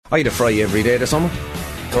I'd have fry every day this summer,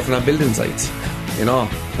 working on building sites. You know,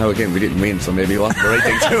 now again, we didn't win, so maybe it wasn't the right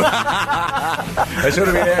thing to do. I should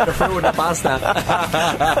have been there, the fruit and the pasta.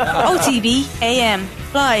 OTB AM,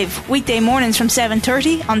 live weekday mornings from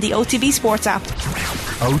 7:30 on the OTB Sports app.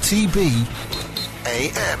 OTB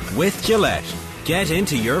AM. With Gillette. Get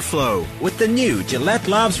into your flow with the new Gillette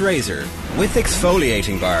Labs Razor with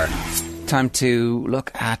exfoliating bar. Time to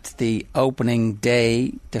look at the opening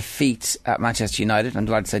day defeat at Manchester United. I'm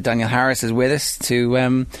delighted to say Daniel Harris is with us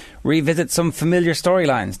to revisit some familiar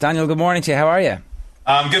storylines. Daniel, good morning to you. How are you?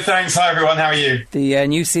 Good, thanks. Hi, everyone. How are you? The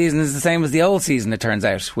new season is the same as the old season, it turns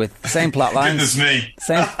out, with the same plot lines. Goodness me.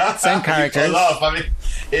 Same characters. I laugh. I mean,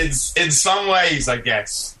 in some ways, I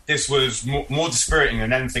guess, this was more dispiriting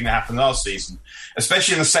than anything that happened last season,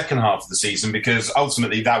 especially in the second half of the season, because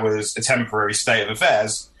ultimately that was a temporary state of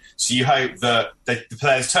affairs. So you hope that the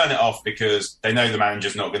players turn it off because they know the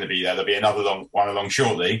manager's not going to be there. There'll be another one along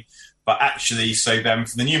shortly. But actually, so then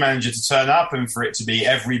for the new manager to turn up and for it to be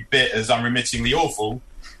every bit as unremittingly awful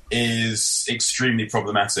is extremely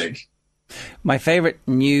problematic. My favourite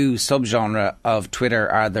new subgenre of Twitter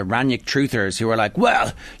are the Ranić truthers who are like,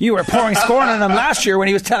 well, you were pouring scorn on him last year when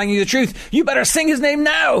he was telling you the truth. You better sing his name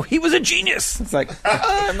now. He was a genius. It's like,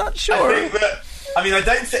 I'm not sure.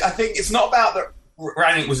 I think it's not about that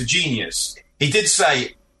Ranić was a genius. He did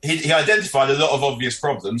say he identified a lot of obvious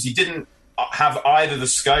problems. He didn't have either the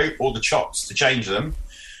scope or the chops to change them,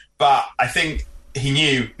 but I think he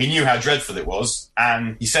knew how dreadful it was,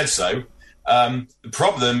 and he said so. The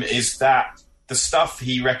problem is that the stuff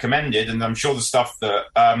he recommended, and I'm sure the stuff that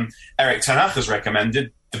Erik ten Hag has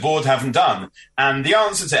recommended, the board haven't done. And the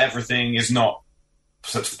answer to everything is not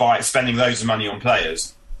by spending loads of money on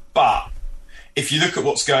players. But if you look at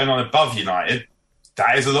what's going on above United,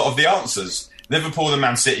 that is a lot of the answers. Liverpool and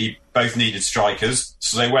Man City both needed strikers,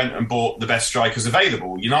 so they went and bought the best strikers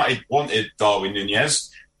available. United wanted Darwin Núñez,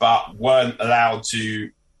 but weren't allowed to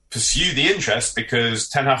pursue the interest because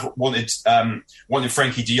Ten Hag wanted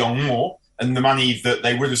Frenkie de Jong more, and the money that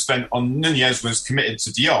they would have spent on Núñez was committed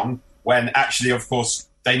to de Jong, when actually, of course,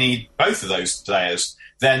 they need both of those players.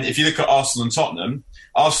 Then if you look at Arsenal and Tottenham,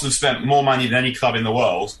 Arsenal have spent more money than any club in the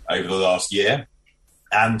world over the last year,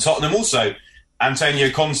 and Tottenham also. Antonio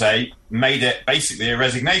Conte made it basically a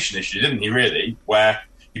resignation issue, didn't he, really? Where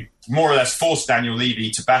he more or less forced Daniel Levy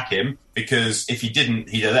to back him, because if he didn't,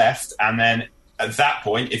 he'd have left. And then at that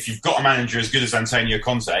point, if you've got a manager as good as Antonio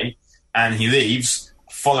Conte and he leaves,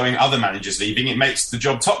 following other managers leaving, it makes the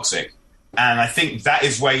job toxic. And I think that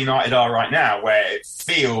is where United are right now, where it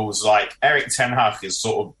feels like Erik ten Hag is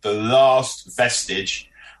sort of the last vestige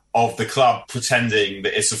of the club pretending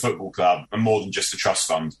that it's a football club and more than just a trust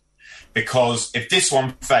fund. Because if this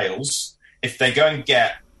one fails, if they go and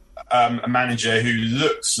get a manager who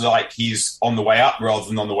looks like he's on the way up rather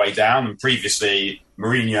than on the way down, and previously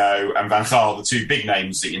Mourinho and Van Gaal, the two big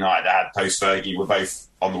names that United had post-Fergie, were both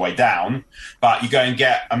on the way down, but you go and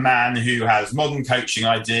get a man who has modern coaching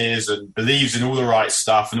ideas and believes in all the right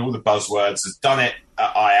stuff and all the buzzwords, has done it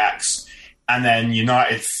at Ajax, and then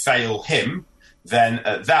United fail him, then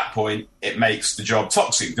at that point it makes the job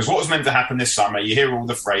toxic. Because what was meant to happen this summer, you hear all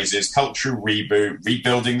the phrases, cultural reboot,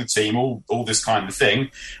 rebuilding the team, all this kind of thing.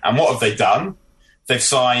 And what have they done? They've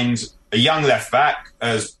signed a young left-back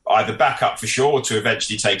as either backup for Shaw or to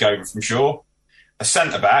eventually take over from Shaw, a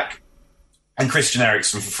centre-back, and Christian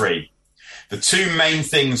Eriksen for free. The two main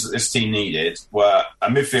things that this team needed were a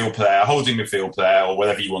midfield player, a holding midfield player, or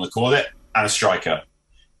whatever you want to call it, and a striker.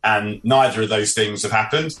 And neither of those things have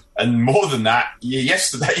happened. And more than that,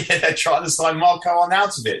 yesterday they're trying to sign Marko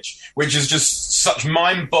Arnautovic, which is just such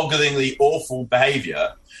mind-bogglingly awful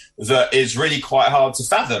behaviour that is really quite hard to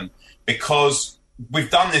fathom, because we've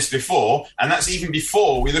done this before, and that's even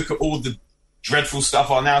before we look at all the dreadful stuff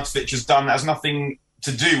Arnautovic has done that has nothing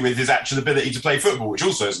to do with his actual ability to play football, which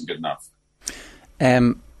also isn't good enough.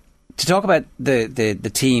 To talk about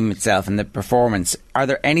the team itself and the performance, are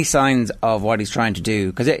there any signs of what he's trying to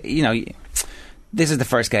do? Because, this is the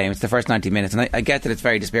first game, it's the first 90 minutes, and I get that it's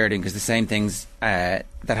very dispiriting because the same things that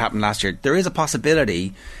happened last year. There is a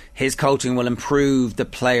possibility his coaching will improve the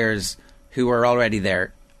players who are already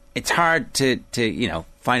there. It's hard to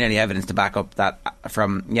find any evidence to back up that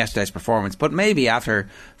from yesterday's performance, but maybe after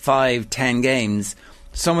 5-10 games,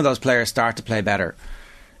 some of those players start to play better.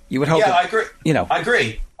 You would hope. Yeah, I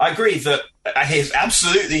agree. I agree that it is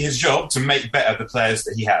absolutely his job to make better the players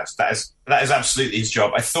that he has. That is absolutely his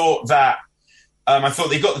job. I thought that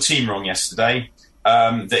he got the team wrong yesterday.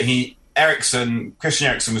 That Christian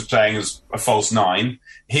Eriksen was playing as a false nine.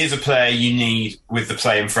 Here's a player you need with the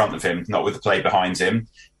play in front of him, not with the play behind him.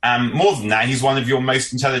 And more than that, he's one of your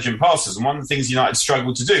most intelligent passers. And one of the things United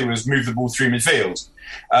struggled to do was move the ball through midfield.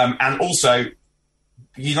 And also,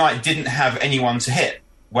 United didn't have anyone to hit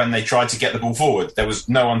when they tried to get the ball forward. There was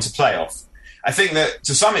no one to play off. I think that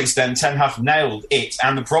to some extent, Ten Hag nailed it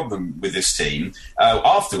and the problem with this team.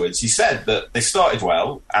 Afterwards, he said that they started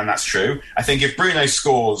well, and that's true. I think if Bruno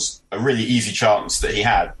scores a really easy chance that he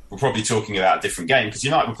had, we're probably talking about a different game, because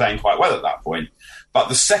United were playing quite well at that point. But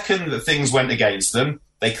the second that things went against them,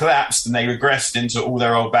 they collapsed and they regressed into all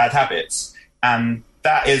their old bad habits. And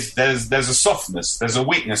that is, there's a softness, there's a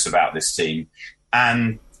weakness about this team.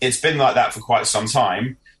 And it's been like that for quite some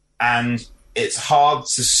time. And it's hard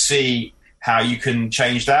to see how you can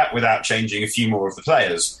change that without changing a few more of the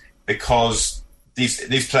players, because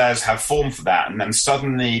these players have form for that, and then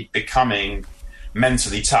suddenly becoming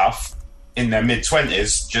mentally tough in their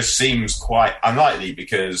mid-20s just seems quite unlikely,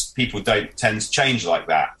 because people don't tend to change like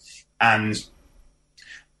that. And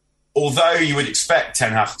although you would expect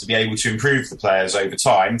Ten Hag to be able to improve the players over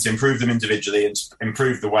time, to improve them individually and to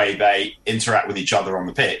improve the way they interact with each other on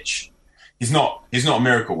the pitch, he's not a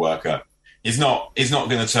miracle worker. He's not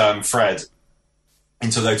going to turn Fred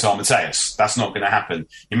into Lothar Matthäus. That's not going to happen.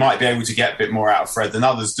 You might be able to get a bit more out of Fred than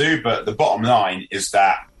others do, but the bottom line is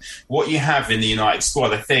that what you have in the United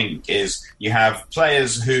squad, I think, is you have quite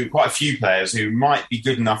a few players who might be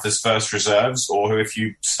good enough as first reserves, or who, if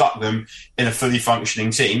you stuck them in a fully functioning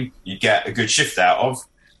team, you'd get a good shift out of.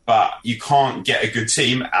 But you can't get a good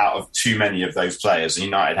team out of too many of those players, and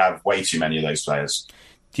United have way too many of those players.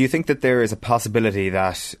 Do you think that there is a possibility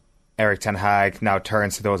that Erik Ten Hag now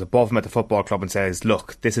turns to those above him at the football club and says,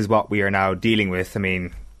 look, this is what we are now dealing with? I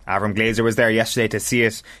mean, Avram Glazer was there yesterday to see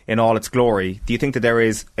it in all its glory. Do you think that there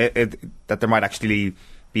is that there might actually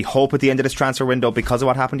be hope at the end of this transfer window because of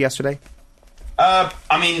what happened yesterday? I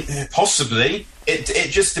mean, possibly. It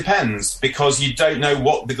just depends, because you don't know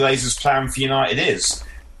what the Glazers' plan for United is.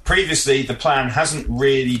 Previously, the plan hasn't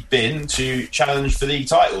really been to challenge for league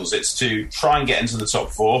titles. It's to try and get into the top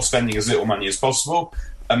four, spending as little money as possible,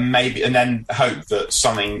 and then hope that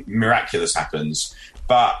something miraculous happens.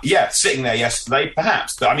 But yeah, sitting there yesterday,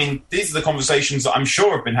 perhaps. But I mean, these are the conversations that I'm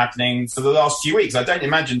sure have been happening for the last few weeks. I don't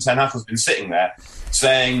imagine Ten Hag has been sitting there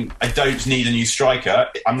saying, I don't need a new striker.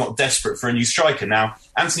 I'm not desperate for a new striker. Now,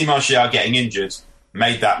 Anthony Martial getting injured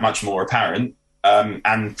made that much more apparent.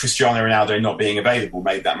 And Cristiano Ronaldo not being available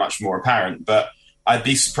made that much more apparent. But I'd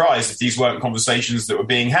be surprised if these weren't conversations that were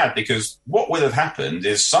being had, because what would have happened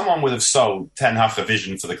is someone would have sold Ten Hag a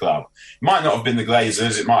vision for the club. It might not have been the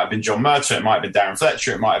Glazers, it might have been John Murtough, it might have been Darren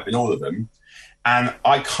Fletcher, it might have been all of them. And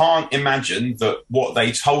I can't imagine that what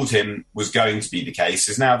they told him was going to be the case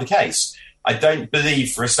is now the case. I don't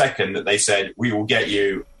believe for a second that they said, we will get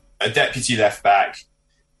you a deputy left back,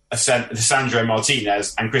 Lisandro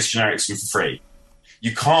Martinez and Christian Eriksen for free.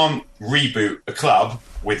 You can't reboot a club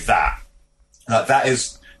with that.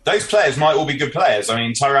 Those players might all be good players. I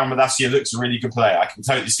mean, Tyrell Malacia looks a really good player. I can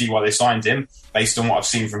totally see why they signed him based on what I've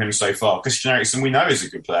seen from him so far. Christian Eriksen, we know, is a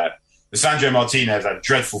good player. Lisandro Martinez had a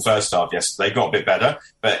dreadful first half yesterday, got a bit better,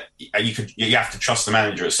 but you have to trust the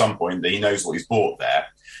manager at some point that he knows what he's bought there.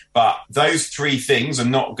 But those three things are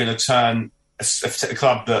not going to turn a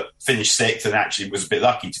club that finished sixth and actually was a bit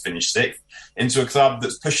lucky to finish sixth into a club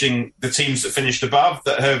that's pushing the teams that finished above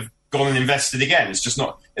that have gone and invested again. It's just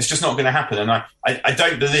not going to happen. And I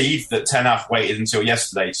don't believe that Ten Hag waited until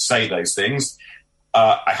yesterday to say those things.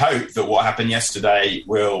 I hope that what happened yesterday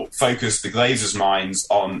will focus the Glazers' minds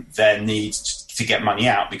on their need to get money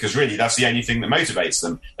out, because really that's the only thing that motivates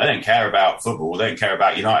them. They don't care about football. They don't care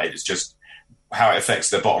about United. It's just how it affects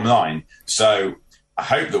their bottom line. So I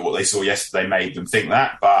hope that what they saw yesterday made them think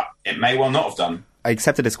that, but it may well not have done. I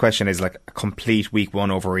accepted this question is like a complete week one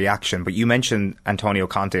overreaction, but you mentioned Antonio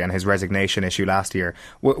Conte and his resignation issue last year.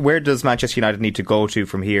 Where does Manchester United need to go to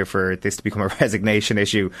from here for this to become a resignation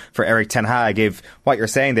issue for Erik Ten Hag, if what you're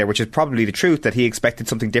saying there, which is probably the truth, that he expected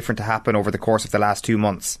something different to happen over the course of the last 2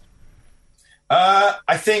 months?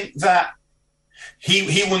 I think that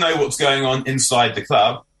he will know what's going on inside the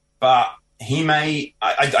club, but he may...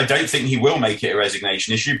 I don't think he will make it a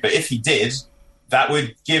resignation issue, but if he did, that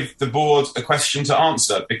would give the board a question to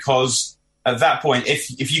answer, because at that point,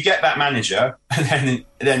 if you get that manager and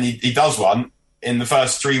then he does one in the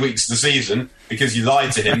first 3 weeks of the season because you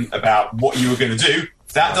lied to him about what you were going to do,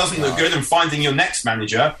 that doesn't look good, and finding your next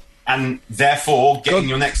manager and therefore getting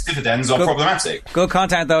your next dividends are problematic. Good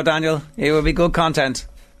content though, Daniel. It will be good content.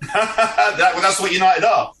 That's what United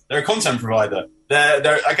are. They're a content provider.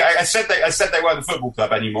 I said they weren't a football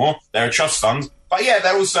club anymore. They're a trust fund. But yeah,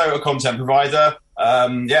 they're also a content provider. A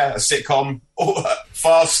sitcom,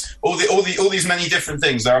 fast, all these many different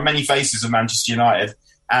things. There are many faces of Manchester United,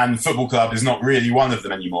 and football club is not really one of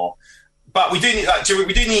them anymore. But we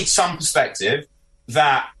do need some perspective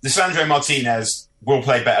that Lisandro Martinez will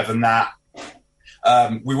play better than that.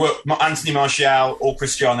 Anthony Martial or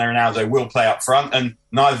Cristiano Ronaldo will play up front, and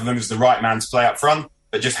neither of them is the right man to play up front,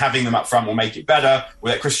 but just having them up front will make it better.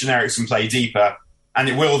 We'll let Christian Eriksen play deeper, and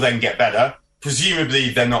it will then get better. Presumably,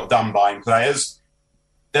 they're not done buying players.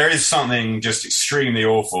 There is something just extremely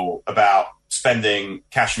awful about spending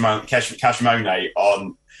cash money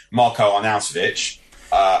on Marko Arnautovic.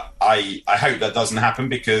 I hope that doesn't happen,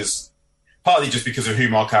 because partly just because of who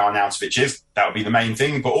Marko Arnautovic is, that would be the main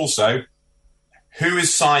thing, but also who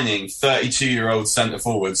is signing 32-year-old centre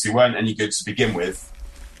forwards who weren't any good to begin with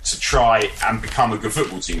to try and become a good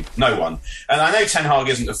football team? No one. And I know Ten Hag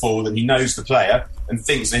isn't a fool, and he knows the player and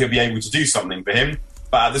thinks that he'll be able to do something for him.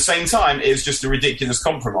 But at the same time, it's just a ridiculous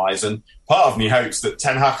compromise. And part of me hopes that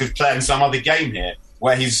Ten Hag is playing some other game here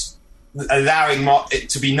where he's allowing it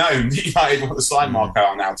to be known that United want to sign Marko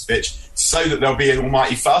Arnautovic so that there'll be an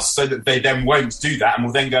almighty fuss, so that they then won't do that and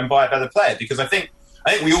will then go and buy a better player. Because I think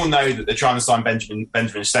we all know that they're trying to sign Benjamin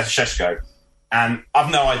Šeško, and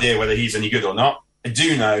I've no idea whether he's any good or not. I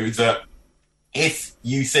do know that if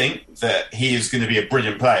you think that he is going to be a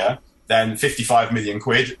brilliant player, then 55 million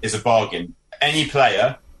quid is a bargain. Any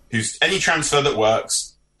transfer that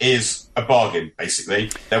works is a bargain,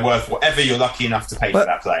 basically. They're worth whatever you're lucky enough to pay for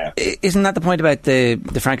that player. Isn't that the point about the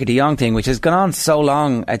Frankie de Jong thing, which has gone on so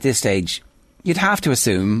long at this stage? You'd have to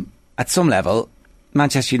assume, at some level,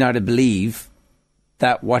 Manchester United believe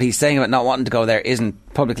that what he's saying about not wanting to go there isn't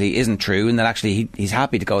true, and that actually he's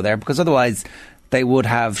happy to go there, because otherwise they would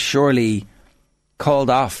have surely called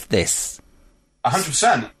off this.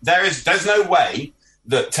 100%. There's no way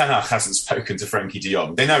that Ten Hag hasn't spoken to Frankie de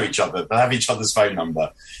Jong. They know each other. They have each other's phone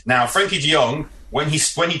number. Now, Frankie de Jong, when he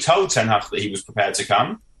told Ten Hag that he was prepared to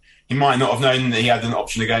come, he might not have known that he had an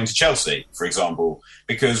option of going to Chelsea, for example,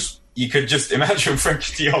 because you could just imagine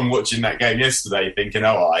Frankie de Jong watching that game yesterday thinking,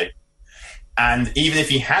 and even if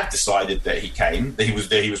he had decided that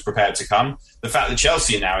he was prepared to come, the fact that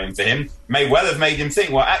Chelsea are now in for him may well have made him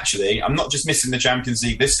think, well, actually, I'm not just missing the Champions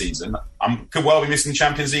League this season, I could well be missing the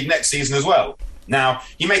Champions League next season as well. Now,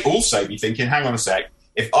 he may also be thinking, hang on a sec,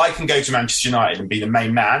 if I can go to Manchester United and be the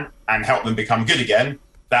main man and help them become good again,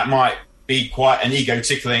 that might be quite an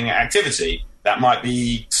ego-tickling activity. That might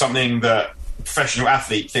be something that a professional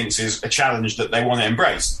athlete thinks is a challenge that they want to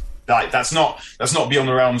embrace. Like, that's not beyond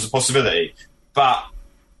the realms of possibility. But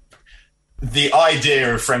the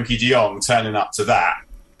idea of Frankie de Jong turning up to that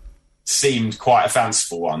seemed quite a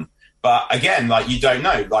fanciful one. But again, you don't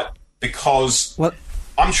know, because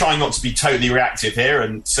I'm trying not to be totally reactive here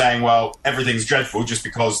and saying, well, everything's dreadful just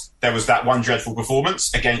because there was that one dreadful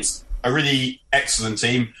performance against a really excellent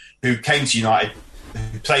team who came to United,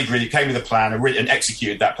 who came with a plan and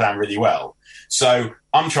executed that plan really well. So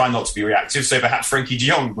I'm trying not to be reactive. So perhaps Frankie de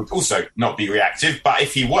Jong would also not be reactive. But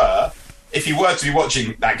if he were to be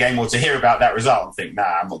watching that game or to hear about that result and think,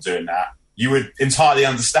 nah, I'm not doing that, you would entirely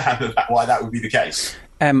understand why that would be the case.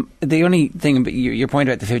 The only thing, your point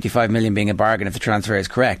about the 55 million being a bargain if the transfer is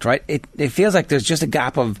correct, right? It feels like there's just a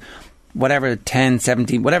gap of whatever 10,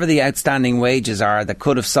 17, whatever the outstanding wages are that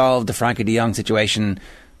could have solved the Frankie de Jong situation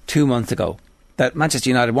 2 months ago. That Manchester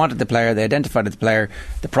United wanted the player, they identified the player,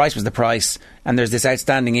 the price was the price, and there's this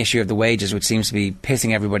outstanding issue of the wages which seems to be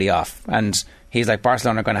pissing everybody off. And he's like,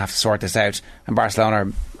 Barcelona are going to have to sort this out, and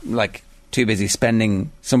Barcelona are too busy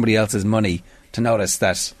spending somebody else's money to notice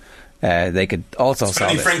that they could also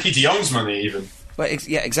solve it. Frankie de Jong's money, even. Well,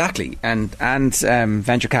 yeah, exactly. And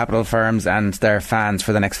venture capital firms and their fans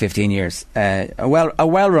for the next 15 years. A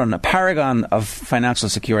well-run, a paragon of financial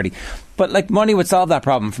security. But money would solve that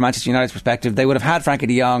problem from Manchester United's perspective. They would have had Frankie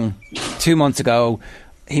de Jong 2 months ago.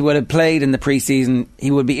 He would have played in the pre-season.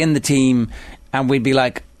 He would be in the team, and we'd be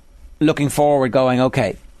looking forward, going,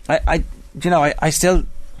 okay. I still,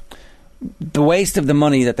 the waste of the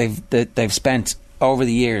money that they've spent over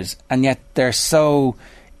the years, and yet they're so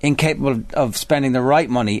incapable of spending the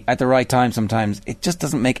right money at the right time sometimes. It just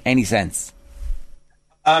doesn't make any sense.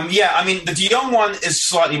 The de Jong one is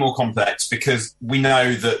slightly more complex because we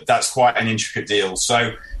know that that's quite an intricate deal.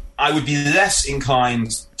 So I would be less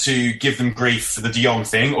inclined to give them grief for the de Jong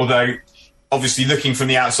thing, although obviously looking from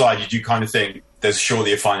the outside, you do kind of think there's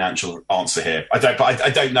surely a financial answer here. I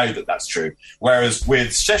don't know that that's true. Whereas with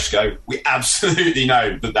Šeško, we absolutely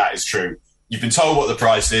know that is true. You've been told what the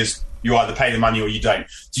price is. You either pay the money or you don't.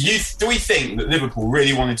 Do we think that Liverpool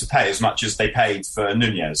really wanted to pay as much as they paid for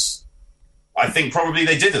Nunez? I think probably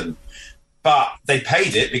they didn't. But they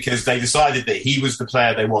paid it because they decided that he was the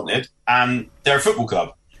player they wanted, and they're a football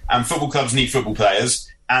club. And football clubs need football players.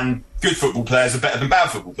 And good football players are better than bad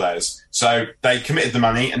football players. So they committed the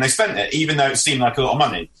money and they spent it, even though it seemed like a lot of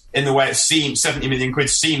money. In the way it seemed, 70 million quid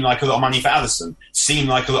seemed like a lot of money for Alisson, seemed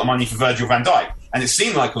like a lot of money for Virgil van Dijk. And it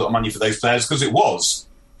seemed like a lot of money for those players because it was.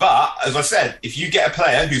 But, as I said, if you get a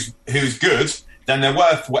player who's good, then they're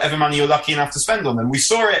worth whatever money you're lucky enough to spend on them. We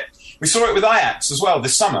saw it with Ajax as well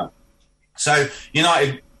this summer. So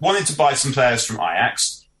United wanted to buy some players from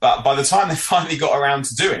Ajax, but by the time they finally got around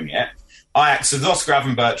to doing it, Ajax had lost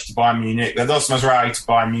Gravenberch to Bayern Munich, they lost Mazraoui to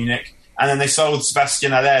Bayern Munich, and then they sold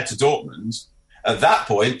Sebastian Haller to Dortmund. At that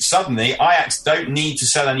point, suddenly, Ajax don't need to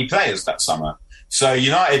sell any players that summer. So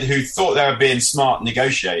United, who thought they were being smart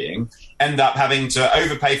negotiating, end up having to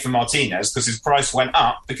overpay for Martinez because his price went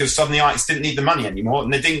up because suddenly Ajax didn't need the money anymore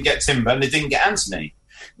and they didn't get Timber and they didn't get Antony.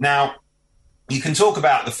 Now, you can talk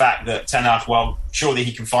about the fact that Ten Hag, well, surely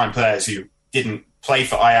he can find players who didn't play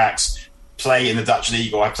for Ajax, play in the Dutch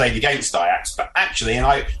league, or I played against Ajax. But actually, and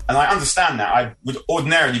I understand that, I would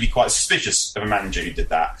ordinarily be quite suspicious of a manager who did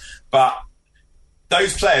that. But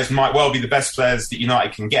those players might well be the best players that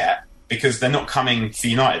United can get because they're not coming for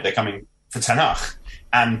United, they're coming for Ten Hag.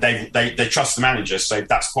 And they trust the manager, so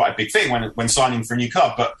that's quite a big thing when signing for a new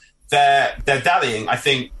club. But their dallying, I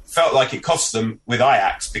think, felt like it cost them with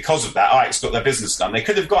Ajax because of that. Ajax got their business done. They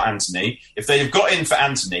could have got Antony. If they'd have got in for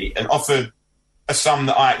Antony and offered a sum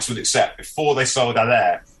that Ajax would accept before they sold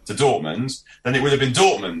Haller to Dortmund, then it would have been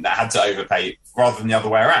Dortmund that had to overpay rather than the other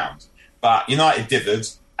way around. But United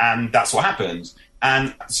dithered, and that's what happened.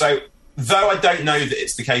 And so, though I don't know that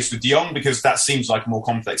it's the case with De Jong, because that seems like a more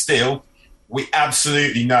complex deal, we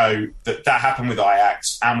absolutely know that happened with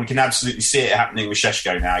Ajax, and we can absolutely see it happening with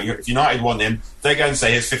Šeško now. If United want him, they go and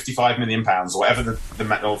say, here's £55 million, or whatever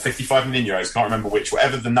or 55 million euros, can't remember which,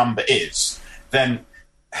 whatever the number is, then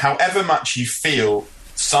however much you feel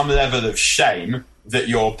some level of shame that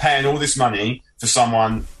you're paying all this money for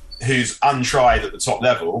someone who's untried at the top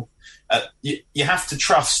level, you have to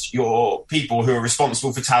trust your people who are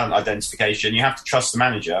responsible for talent identification. You have to trust the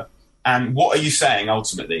manager. And what are you saying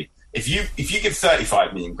ultimately? If you give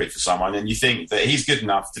 35 million quid for someone and you think that he's good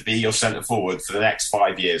enough to be your centre forward for the next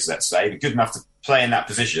 5 years, let's say, good enough to play in that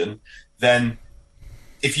position, then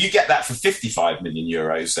if you get that for 55 million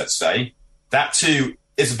euros, let's say, that too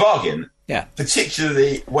is a bargain. Yeah.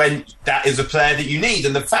 Particularly when that is a player that you need.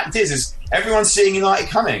 And the fact is everyone's seeing United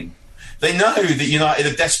coming. They know that United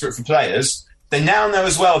are desperate for players. They now know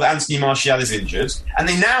as well that Anthony Martial is injured. And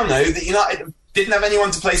they now know that United didn't have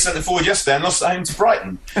anyone to play centre forward yesterday and lost at home to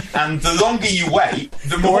Brighton. And the longer you wait,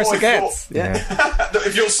 the more it gets.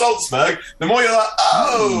 If you're Salzburg, the more you're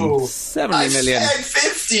like, 70 million. I said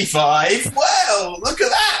 55. Well, look at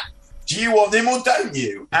that. Do you want him or don't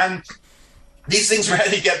you? And these things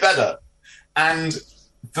rarely get better. And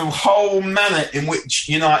the whole manner in which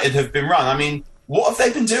United have been run, I mean, what have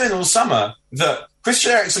they been doing all summer? That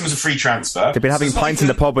Christian Eriksen was a free transfer. They've been having pints in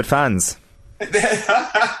the pub with fans.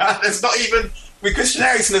 There's not even with Christian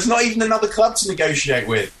Eriksen. There's not even another club to negotiate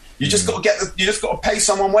with. You just got to you just got to pay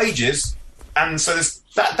someone wages, and so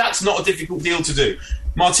that's not a difficult deal to do.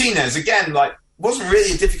 Martinez again, wasn't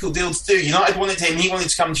really a difficult deal to do. United wanted him. He wanted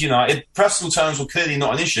to come to United. Personal terms were clearly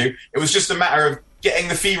not an issue. It was just a matter of getting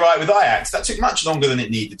the fee right with Ajax. That took much longer than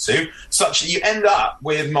it needed to, such that you end up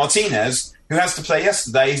with Martinez, who has to play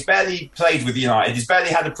yesterday. He's barely played with United. He's barely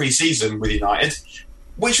had a pre-season with United.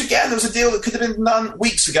 Which, again, there was a deal that could have been done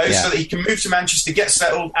weeks ago so that he can move to Manchester, get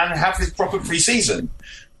settled, and have his proper pre-season.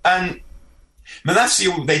 And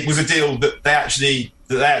Manasseh was a deal that they actually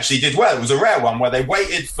did well. It was a rare one where they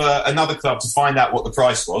waited for another club to find out what the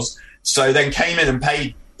price was, so then came in and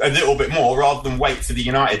paid a little bit more rather than wait for the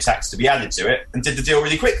United tax to be added to it, and did the deal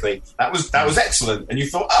really quickly. That was excellent. And you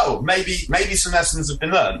thought, maybe some lessons have been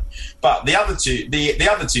learned. But the other two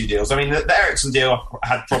deals, I mean, the Eriksen deal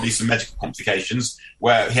had probably some medical complications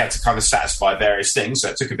where he had to kind of satisfy various things, so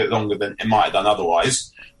it took a bit longer than it might have done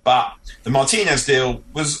otherwise. But the Martinez deal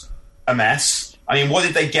was a mess. I mean, what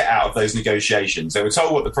did they get out of those negotiations? They were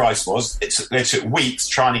told what the price was. They took weeks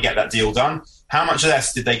trying to get that deal done. How much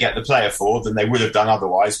less did they get the player for than they would have done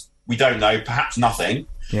otherwise? We don't know. Perhaps nothing.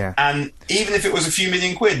 Yeah. And even if it was a few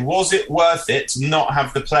million quid, was it worth it to not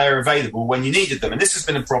have the player available when you needed them? And this has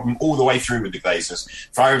been a problem all the way through with the Glazers.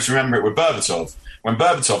 If I remember it with Berbatov. When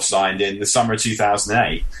Berbatov signed in the summer of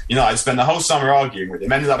 2008, I'd spent the whole summer arguing with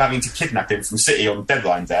him, ended up having to kidnap him from City on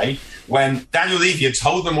deadline day. When Daniel Levy had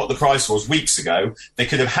told them what the price was weeks ago, they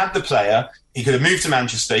could have had the player, he could have moved to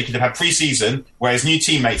Manchester, he could have had pre-season where his new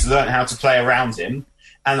teammates learned how to play around him.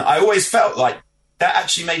 And I always felt like that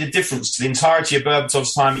actually made a difference to the entirety of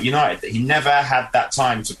Berbatov's time at United, that he never had that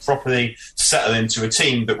time to properly settle into a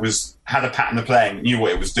team that had a pattern of playing, knew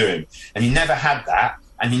what it was doing. And he never had that.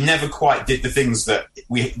 and he never quite did the things that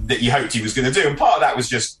you hoped he was going to do. And part of that was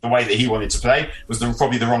just the way that he wanted to play, was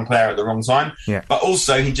probably the wrong player at the wrong time. Yeah. But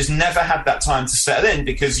also, he just never had that time to settle in,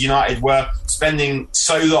 because United were spending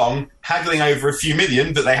so long haggling over a few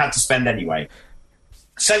million that they had to spend anyway.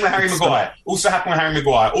 Same with Harry Maguire. Also happened with Harry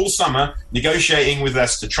Maguire. All summer, negotiating with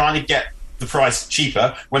Leicester, trying to get the price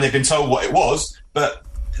cheaper when they've been told what it was. But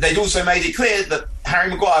they'd also made it clear that Harry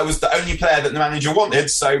Maguire was the only player that the manager wanted,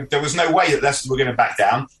 so there was no way that Leicester were going to back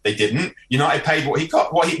down. They didn't. United paid what he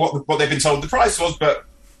got, what they've been told the price was, but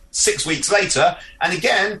 6 weeks later, and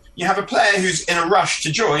again, you have a player who's in a rush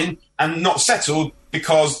to join and not settled,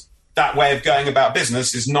 because that way of going about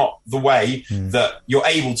business is not the way that you're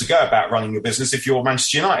able to go about running your business if you're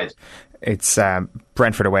Manchester United. It's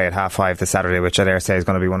Brentford away at 5:30 this Saturday, which I dare say is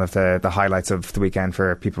going to be one of the highlights of the weekend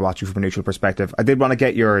for people watching from a neutral perspective. I did want to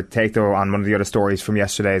get your take, though, on one of the other stories from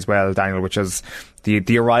yesterday as well, Daniel, which was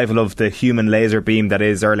the arrival of the human laser beam that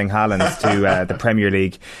is Erling Haaland to the Premier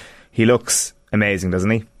League. He looks amazing,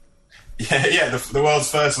 doesn't he? Yeah, the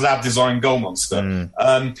world's first lab-designed goal monster.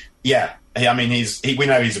 I mean, we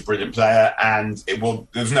know he's a brilliant player, and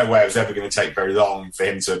there's no way it was ever going to take very long for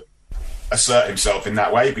him to assert himself in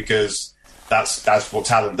that way, because that's what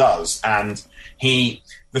talent does. And the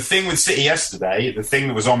thing with City yesterday, the thing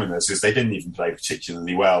that was ominous, is they didn't even play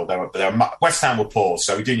particularly well. West Ham were poor,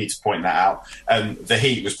 so we do need to point that out. And the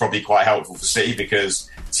heat was probably quite helpful for City, because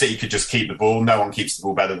City could just keep the ball. No one keeps the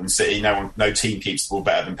ball better than City. No team keeps the ball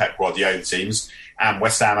better than Pep Guardiola teams. And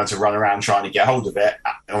West Ham had to run around trying to get hold of it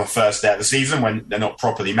on the first day of the season when they're not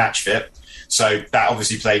properly match fit. So that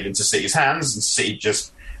obviously played into City's hands, and City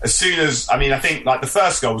just, as soon as, I think like the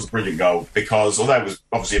first goal was a brilliant goal, because although it was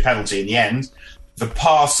obviously a penalty in the end, the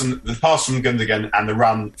pass from Gundogan and the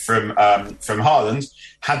run from Haaland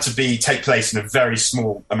had to take place in a very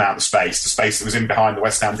small amount of space, the space that was in behind the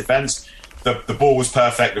West Ham defence. The ball was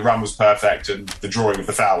perfect, the run was perfect, and the drawing of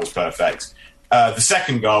the foul was perfect. The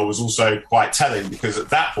second goal was also quite telling, because at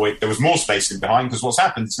that point there was more space in behind, because what's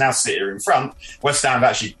happened is now City are in front. West Ham have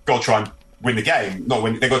actually got to try and win the game,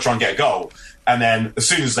 they've got to try and get a goal. And then as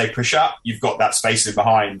soon as they push up, you've got that space in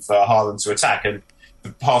behind for Haaland to attack. And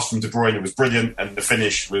the pass from De Bruyne was brilliant, and the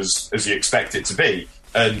finish was as you expect it to be.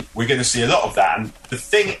 And we're going to see a lot of that. And the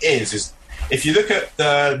thing is if you look at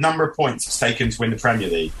the number of points it's taken to win the Premier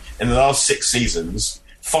League in the last 6 seasons,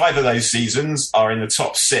 5 of those seasons are in the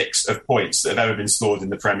top 6 of points that have ever been scored in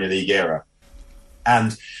the Premier League era.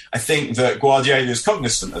 And I think that Guardiola is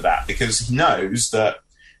cognizant of that, because he knows that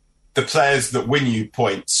the players that win you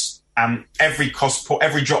points, and every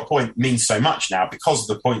drop point means so much now because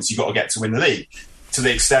of the points you've got to get to win the league, to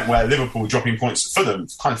the extent where Liverpool dropping points at Fulham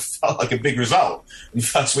kind of felt like a big result in the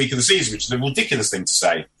first week of the season, which is a ridiculous thing to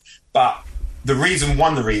say. But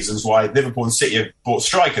one of the reasons why Liverpool and City have bought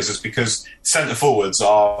strikers is because centre forwards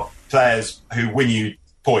are players who win you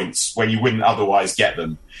points when you wouldn't otherwise get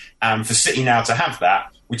them. And for City now to have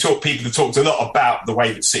that, people have talked a lot about the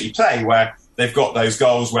way that City play, where they've got those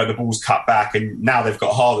goals where the ball's cut back, and now they've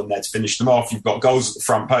got Haaland there to finish them off. You've got goals at the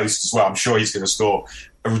front post as well. I'm sure he's going to score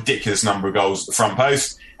a ridiculous number of goals at the front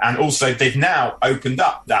post. And also, they've now opened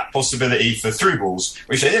up that possibility for through balls,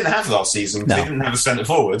 which they didn't have last season. No. They didn't have a centre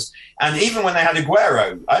forwards. And even when they had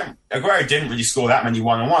Aguero, Aguero didn't really score that many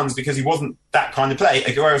one-on-ones because he wasn't that kind of play.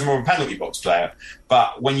 Aguero was more of a penalty box player.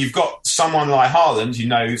 But when you've got someone like Haaland who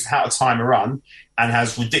knows how to time a run and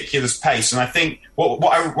has ridiculous pace, and I think what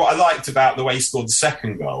I liked about the way he scored the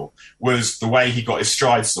second goal was the way he got his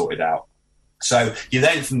stride sorted out. So he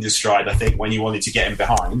lengthened his stride, I think, when he wanted to get him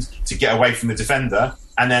behind, to get away from the defender,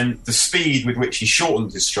 and then the speed with which he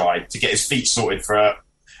shortened his stride to get his feet sorted for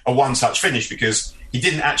a one-touch finish, because he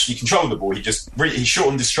didn't actually control the ball. He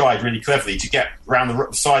shortened his stride really cleverly to get around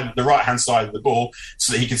the right-hand side of the ball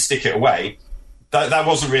so that he could stick it away. That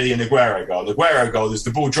wasn't really an Aguero goal. The Aguero goal is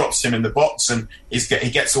the ball drops him in the box and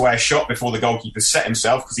he gets away a shot before the goalkeeper set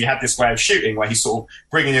himself, because he had this way of shooting where he's sort of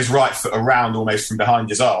bringing his right foot around almost from behind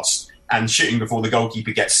his arse and shooting before the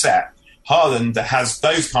goalkeeper gets set. Haaland has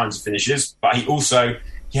those kinds of finishes, but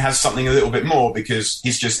he has something a little bit more because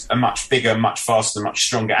he's just a much bigger, much faster, much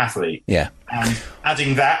stronger athlete. Yeah. And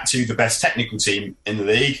adding that to the best technical team in the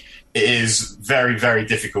league, it is very, very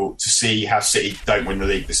difficult to see how City don't win the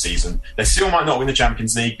league this season. They still might not win the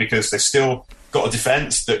Champions League because they've still got a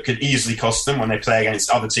defence that could easily cost them when they play against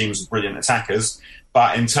other teams with brilliant attackers.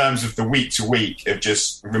 But in terms of the week-to-week of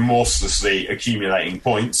just remorselessly accumulating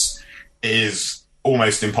points, it is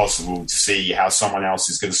almost impossible to see how someone else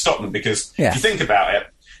is going to stop them. Because if you think about it,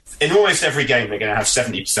 in almost every game, they're going to have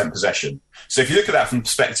 70% possession. So if you look at that from the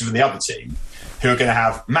perspective of the other team, who are going to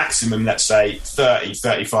have maximum, let's say, 30,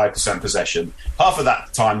 35% possession, half of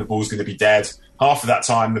that time the ball's going to be dead, half of that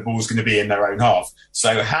time the ball's going to be in their own half.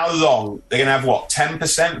 So how long? They're going to have, 10%,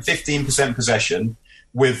 15% possession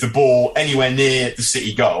with the ball anywhere near the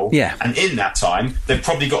City goal. Yeah. And in that time, they've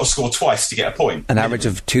probably got to score twice to get a point. An average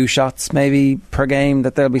of 2 shots maybe per game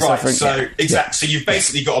that they'll be suffering. So, exactly. So you've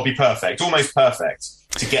basically got to be perfect, almost perfect,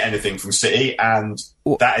 to get anything from City, and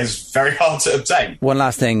that is very hard to obtain. One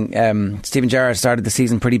last thing. Steven Gerrard started the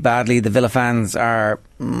season pretty badly. The Villa fans are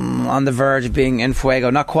on the verge of being en fuego.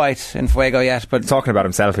 Not quite en fuego yet, but talking about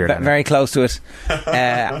himself here. Very close to it.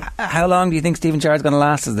 How long do you think Steven Gerrard's going to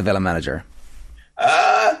last as the Villa manager?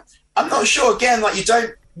 I'm not sure. Again, you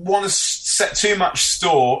don't want to set too much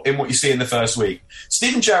store in what you see in the first week.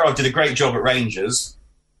 Steven Gerrard did a great job at Rangers,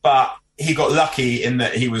 but he got lucky in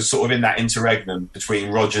that he was sort of in that interregnum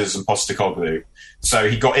between Rodgers and Postecoglou. So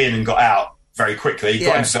he got in and got out very quickly. He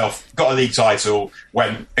got a league title,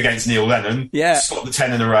 went against Neil Lennon, slapped the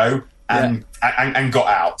 10 in a row, and got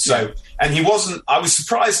out. So, and he wasn't. I was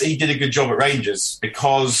surprised that he did a good job at Rangers,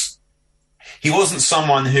 because he wasn't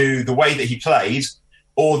someone who, the way that he played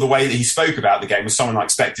or the way that he spoke about the game, was someone I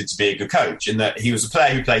expected to be a good coach, in that he was a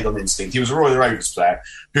player who played on instinct. He was a Royal Rovers player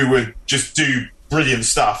who would just do brilliant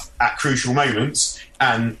stuff at crucial moments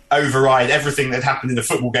and override everything that happened in the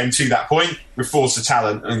football game to that point with force of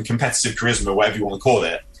talent and competitive charisma, whatever you want to call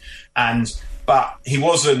it. But he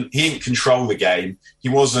didn't control the game. He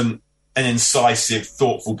wasn't an incisive,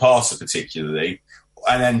 thoughtful passer particularly.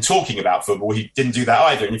 And then talking about football, he didn't do that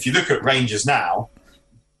either. And if you look at Rangers now,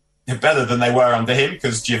 they're better than they were under him,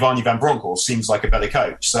 because Giovanni Van Bronckhorst seems like a better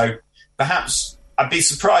coach. So perhaps I'd be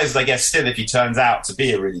surprised, I guess, still if he turns out to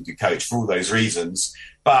be a really good coach for all those reasons.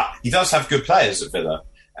 But he does have good players at Villa.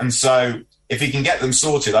 And so if he can get them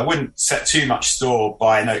sorted, I wouldn't set too much store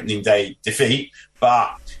by an opening day defeat.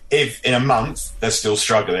 But if in a month they're still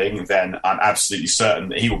struggling, then I'm absolutely certain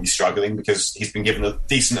that he will be struggling, because he's been given a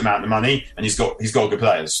decent amount of money and he's got good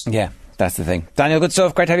players. Yeah, that's the thing. Daniel, good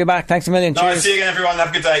stuff. Great to have you back. Thanks a million. Nice to see you again, everyone. Have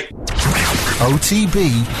a good day.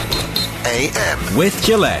 OTB AM. With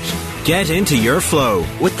Gillette. Get into your flow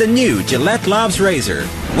with the new Gillette Labs Razor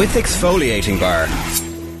with exfoliating bar.